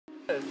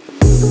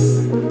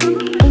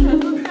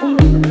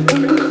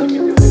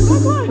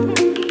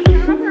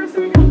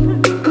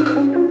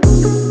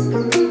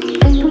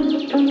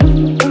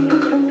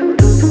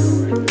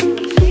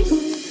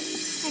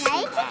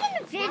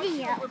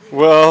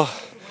Well,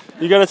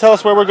 you gotta tell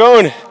us where we're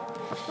going.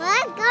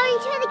 We're going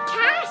to the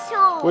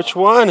castle. Which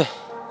one? Up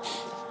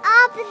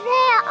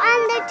there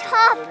on the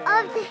top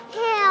of the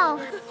hill.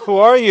 Who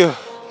are you?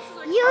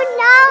 You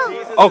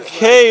know.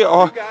 Okay,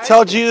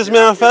 tell Jesus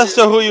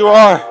Manifesto who you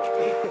are.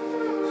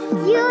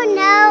 You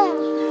know.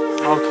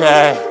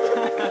 Okay,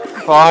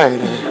 fine.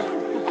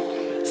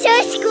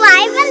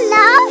 Subscribe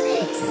below,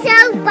 so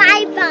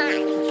bye-bye.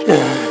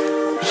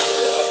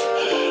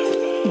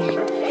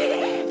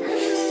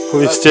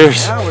 These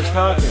stairs. Now we're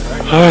talking,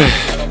 right?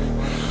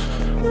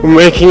 Alright. We're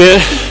making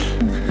it.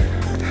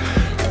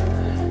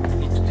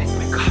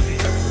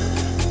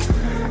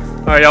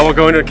 Alright, y'all, we're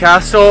going to a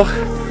castle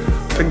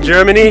in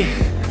Germany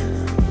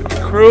with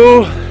the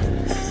crew.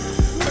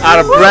 Out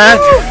of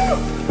breath.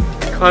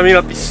 Climbing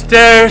up these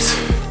stairs.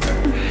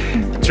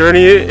 The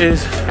journey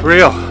is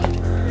real.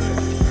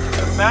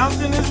 The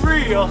mountain is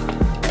real.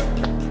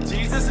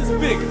 Jesus is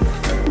bigger.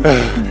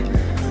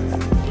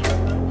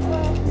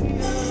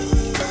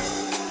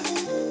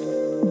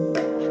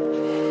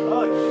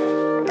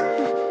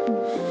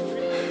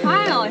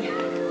 Finally,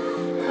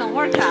 some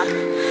workout.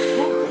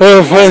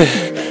 Oh, fun.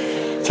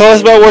 Tell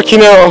us about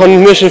working out on the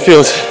mission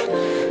fields.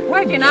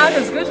 Working out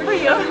is good for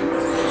you.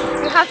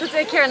 You have to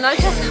take care not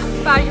just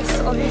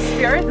of your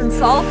spirit and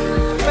soul,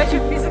 but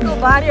your physical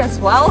body as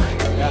well.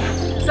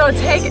 So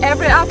take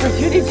every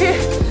opportunity to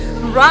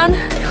run,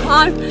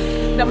 climb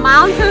the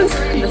mountains,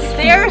 the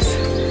stairs,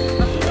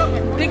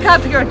 pick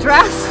up your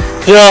dress,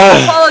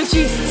 and follow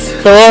Jesus.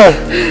 Come on,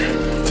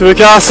 to the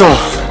castle.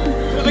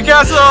 To the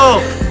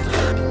castle!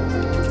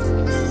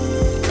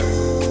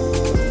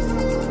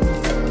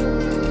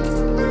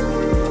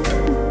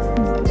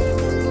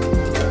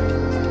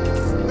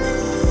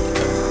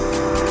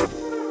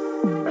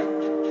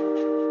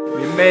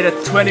 We made a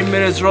 20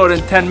 minutes road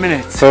in 10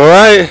 minutes.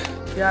 Alright.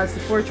 Yeah, it's the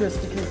fortress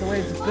because the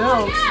way it's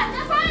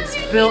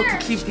built to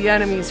keep the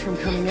enemies from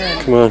coming in.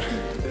 Come on.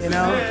 You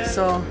know,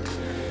 so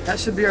that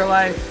should be our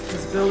life,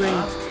 is building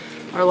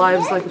our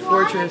lives like a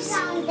fortress,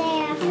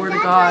 with the Word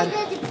of God,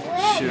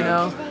 you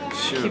know,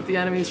 keep the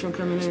enemies from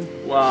coming in.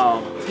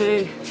 Wow.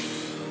 Hey,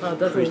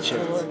 that's Preach it.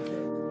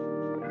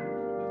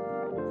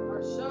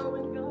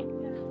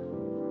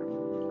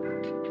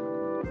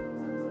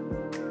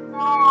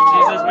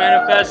 Jesus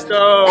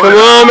Manifesto! Come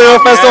on,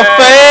 Manifesto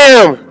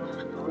fam!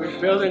 We're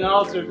building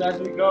altars as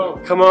we go.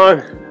 Come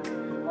on.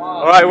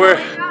 Alright,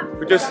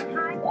 we just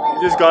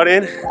got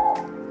in.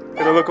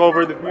 Gonna look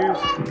over the views.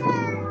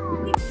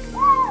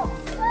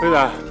 Look at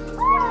that.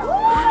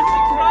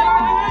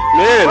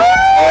 Man!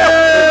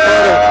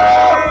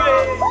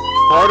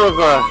 Part of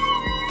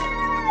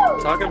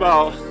talking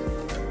about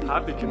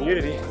happy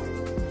community.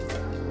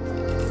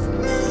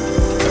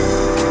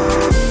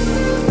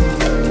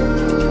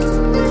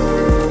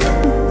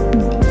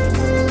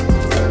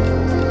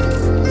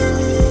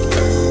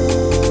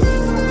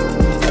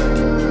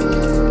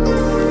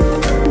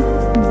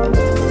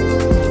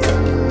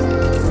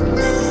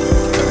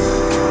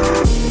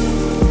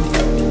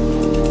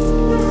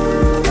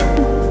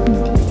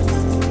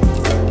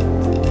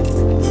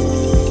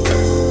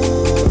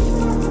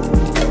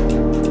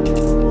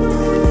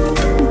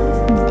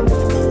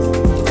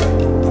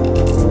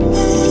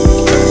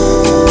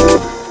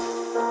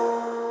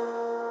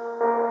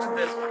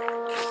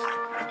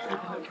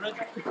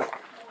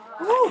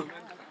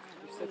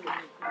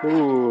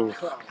 Ooh.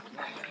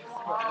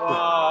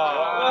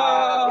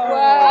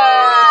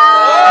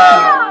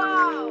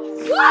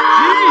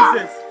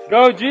 Jesus!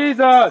 Go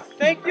Jesus!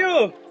 Thank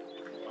you!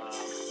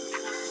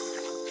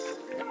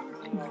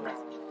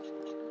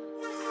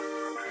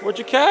 What'd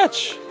you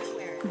catch?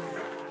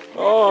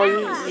 Oh,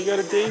 you got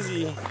a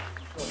daisy.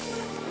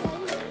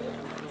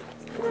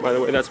 By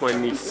the way, that's my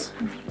niece,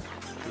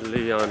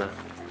 Liana.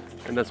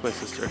 And that's my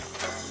sister,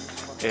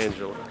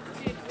 Angela.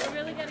 Dude, we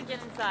really gotta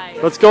get inside.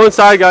 Let's go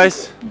inside,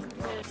 guys.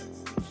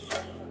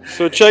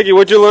 So, Cheggy,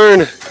 what'd you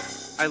learn?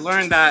 I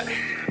learned that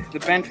the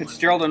Ben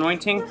Fitzgerald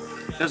anointing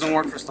doesn't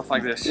work for stuff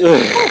like this.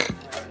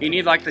 You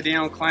need like the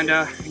Daniel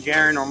Klenda,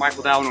 Garen, or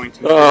Michael Dow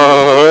anointing.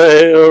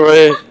 Alright,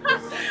 alright.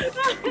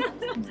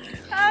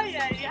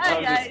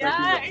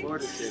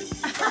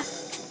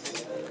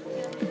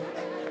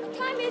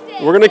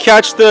 We're gonna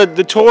catch the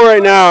tour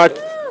right now at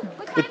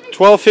the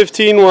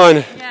 12:15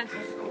 one. Yes.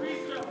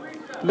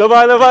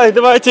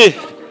 Давайте.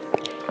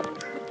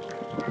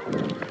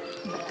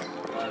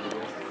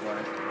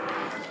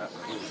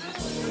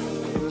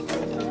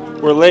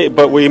 We're late,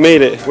 but we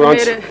made it. We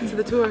made it to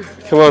the tour.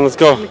 Come on, let's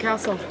go. In the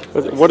castle.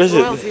 What is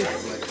Royalty. it? I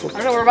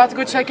don't know, we're about to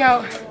go check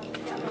out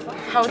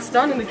how it's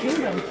done in the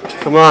kingdom.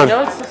 Come on. You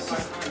know, it's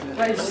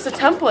just a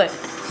template.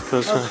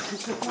 It's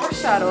a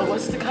foreshadow of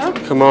what's to come.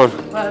 Come on.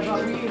 But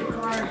we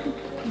are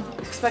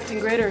expecting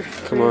greater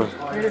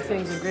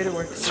things and greater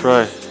work. That's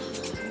right.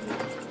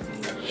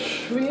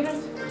 Do we need it?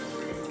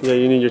 Yeah,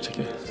 you need your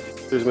ticket.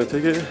 Here's my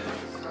ticket.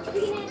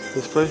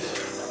 This place?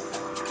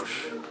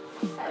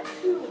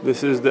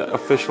 This is the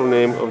official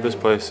name of this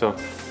place, so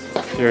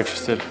if you're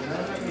interested.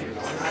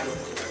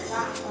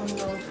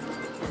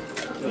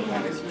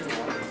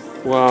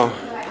 Wow.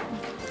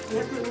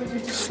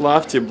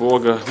 Славьте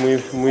Бога,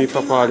 мы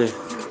попали.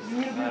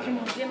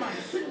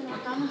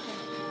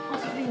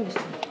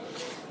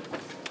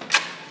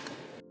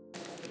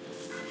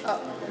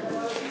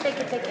 Take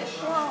it.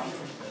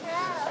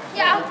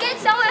 Yeah, I'll get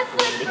some of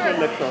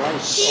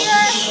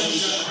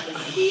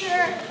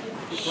Here.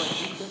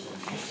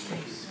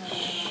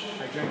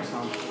 I drank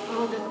some.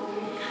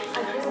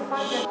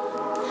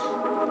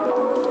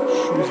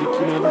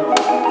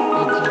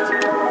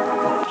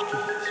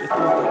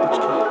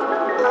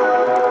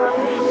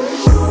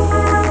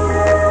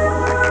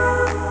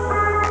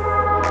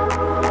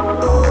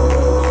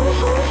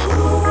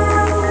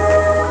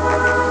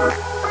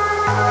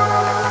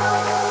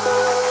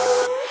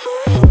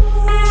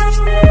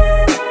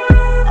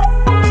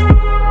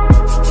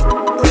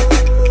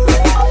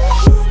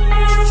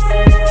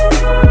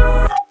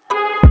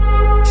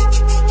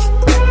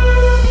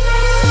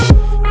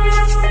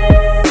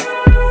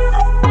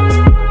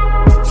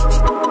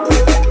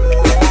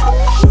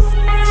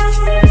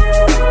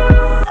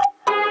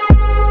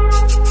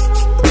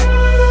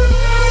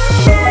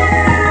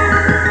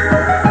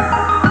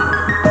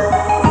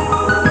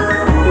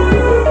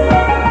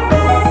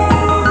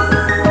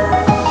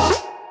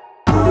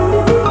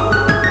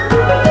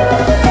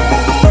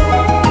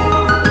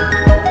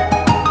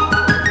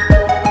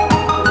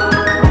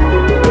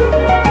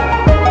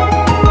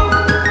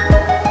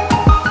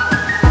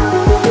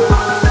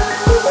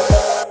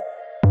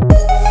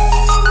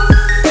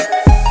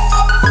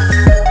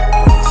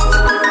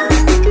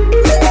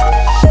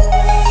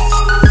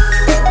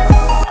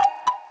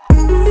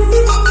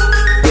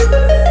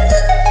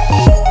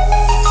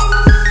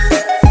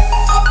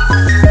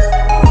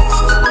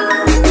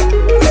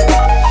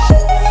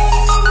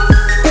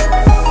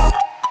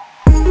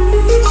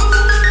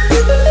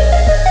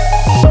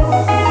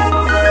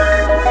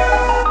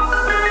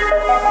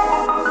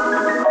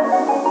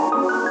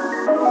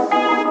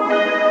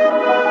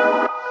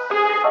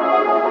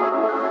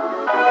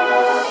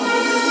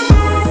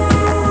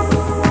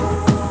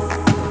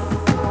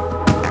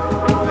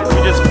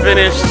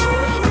 Finished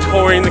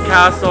touring the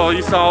castle.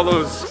 You saw all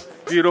those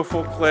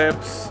beautiful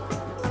clips.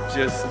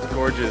 Just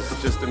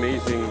gorgeous, just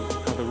amazing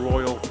how the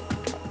royal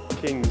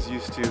kings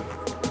used to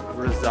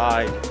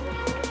reside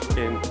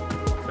in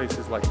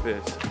places like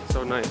this.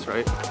 So nice,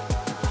 right?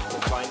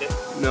 Find it?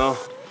 No.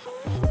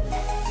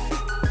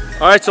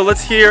 All right, so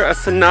let's hear a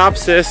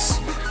synopsis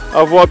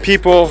of what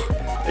people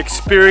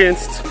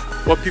experienced,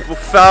 what people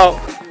felt,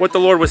 what the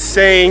Lord was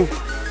saying.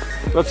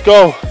 Let's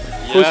go.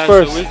 Who's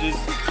first? So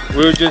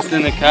we were just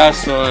in the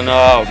castle, and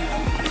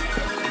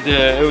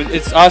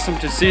it's awesome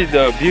to see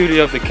the beauty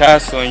of the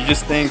castle, and you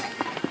just think,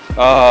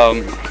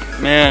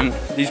 man,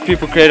 these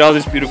people create all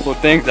these beautiful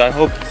things. I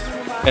hope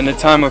in the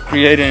time of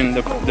creating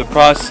the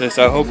process,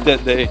 I hope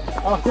that they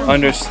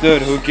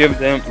understood who gave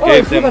them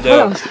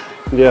the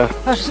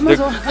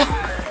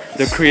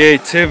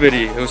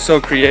creativity. It was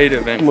so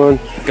creative, and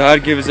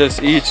God gives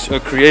us each a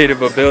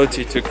creative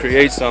ability to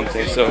create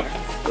something. So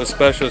it was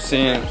special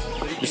seeing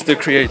just the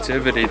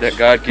creativity that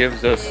God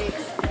gives us,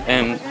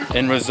 and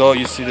in result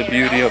you see the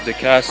beauty of the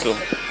castle.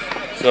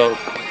 So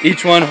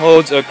each one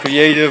holds a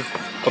creative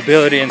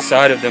ability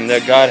inside of them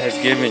that God has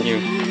given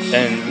you,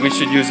 and we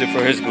should use it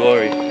for His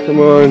glory. Come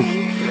on.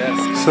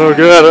 Yes. So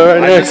good. All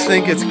right, I just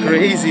think it's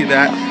crazy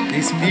that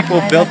these people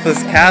built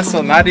this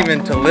castle not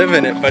even to live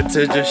in it, but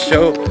to just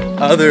show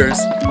others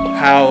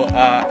how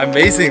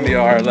amazing they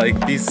are.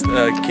 Like these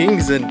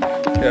kings and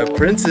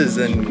princes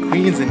and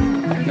queens and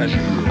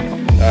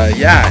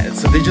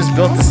so they just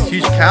built this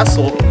huge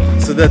castle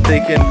so that they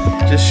can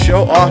just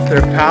show off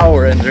their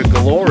power and their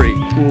glory.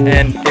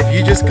 And if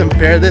you just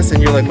compare this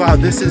and you're like, wow,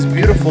 this is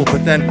beautiful,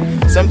 but then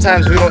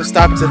sometimes we don't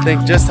stop to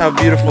think just how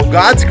beautiful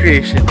God's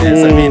creation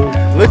is. I mean,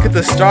 look at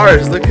the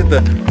stars, look at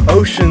the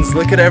oceans,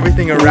 look at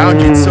everything around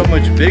you. It's so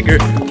much bigger.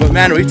 But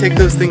man, we take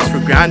those things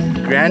for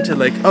granted,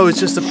 like, oh, it's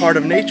just a part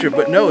of nature.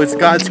 But no, it's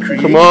God's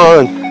creation. Come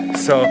on.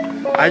 So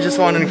I just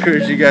want to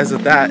encourage you guys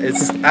with that.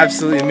 It's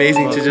absolutely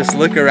amazing to just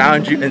look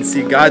around you and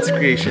see God's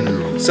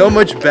creation. So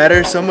much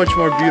better, so much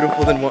more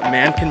beautiful than what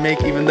man can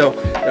make, even though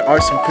there are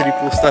some pretty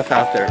cool stuff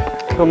out there.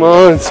 Come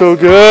on, so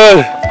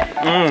good.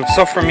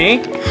 So for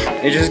me,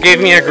 it just gave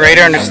me a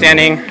greater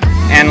understanding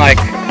and like,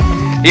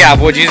 yeah,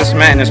 of what Jesus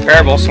meant in his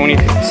parable. So when he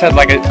said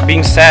like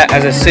being set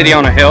as a city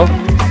on a hill,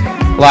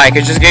 like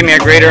it just gave me a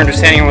greater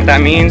understanding of what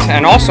that means.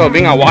 And also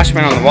being a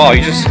watchman on the wall,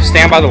 you just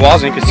stand by the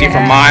walls and you can see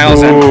for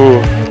miles.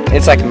 And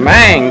it's like,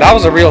 man, that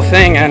was a real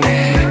thing. And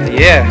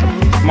yeah,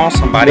 come on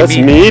somebody. That's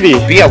meaty.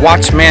 Be a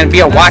watchman, be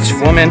a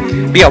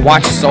watchwoman, be a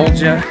watch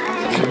soldier.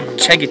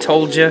 Cheggy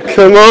told you.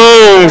 Come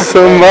on,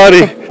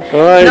 somebody.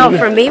 All right. No,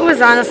 for me it was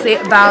honestly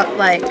about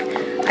like,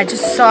 I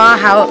just saw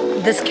how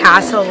this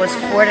castle was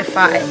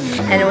fortified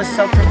and it was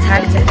so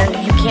protected and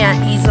you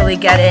can't easily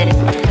get in.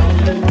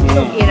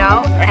 you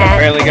know? I can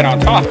barely get on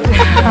top.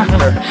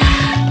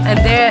 And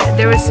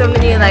there were so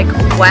many like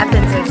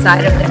weapons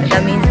inside of it.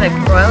 That means like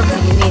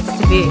royalty needs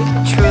to be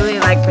truly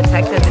like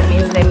protected. It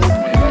means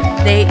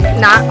they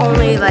not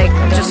only like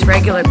just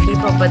regular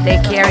people, but they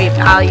carry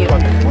value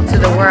to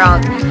the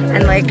world.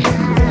 And like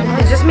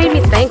it just made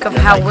me think of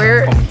how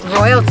we're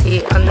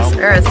royalty on this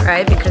earth,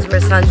 right? Because we're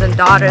sons and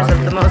daughters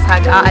of the Most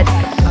High God.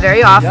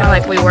 Very often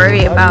like we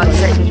worry about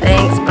certain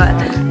things, but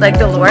like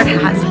the Lord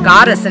has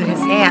got us in His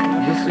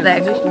hand.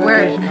 Like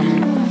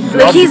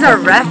He's our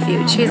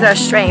refuge, He's our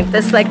strength.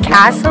 This like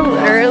castle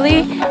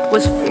literally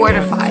was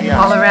fortified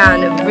all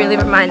around. It really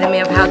reminded me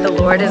of how the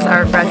Lord is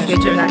our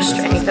refuge and our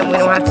strength, and we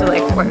don't have to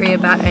like worry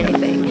about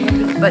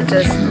anything, but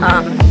just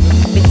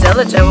be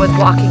diligent with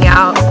walking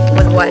out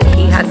with what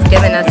He has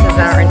given us as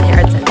our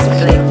inheritance,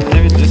 really.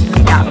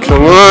 Yeah.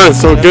 Come on,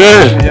 so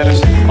good.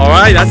 All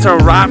right, that's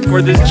our wrap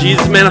for this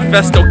Jesus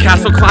Manifesto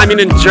castle climbing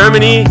in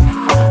Germany.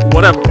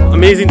 What an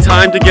amazing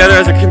time together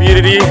as a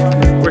community.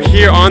 We're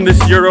here on this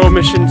Euro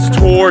missions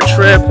tour,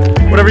 trip,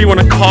 whatever you want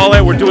to call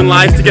it. We're doing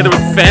lives together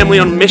with family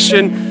on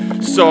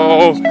mission.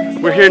 So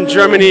we're here in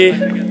Germany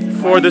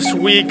for this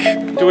week,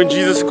 doing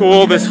Jesus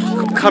School this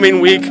coming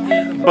week.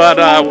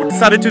 But we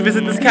decided to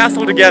visit this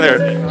castle together.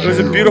 It was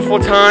a beautiful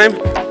time.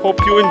 Hope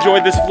you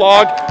enjoyed this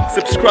vlog.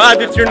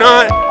 Subscribe if you're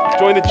not.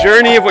 Join the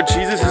journey of what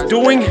Jesus is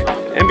doing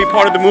and be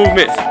part of the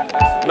movement.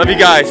 Love you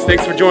guys.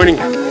 Thanks for joining.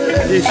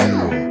 Peace.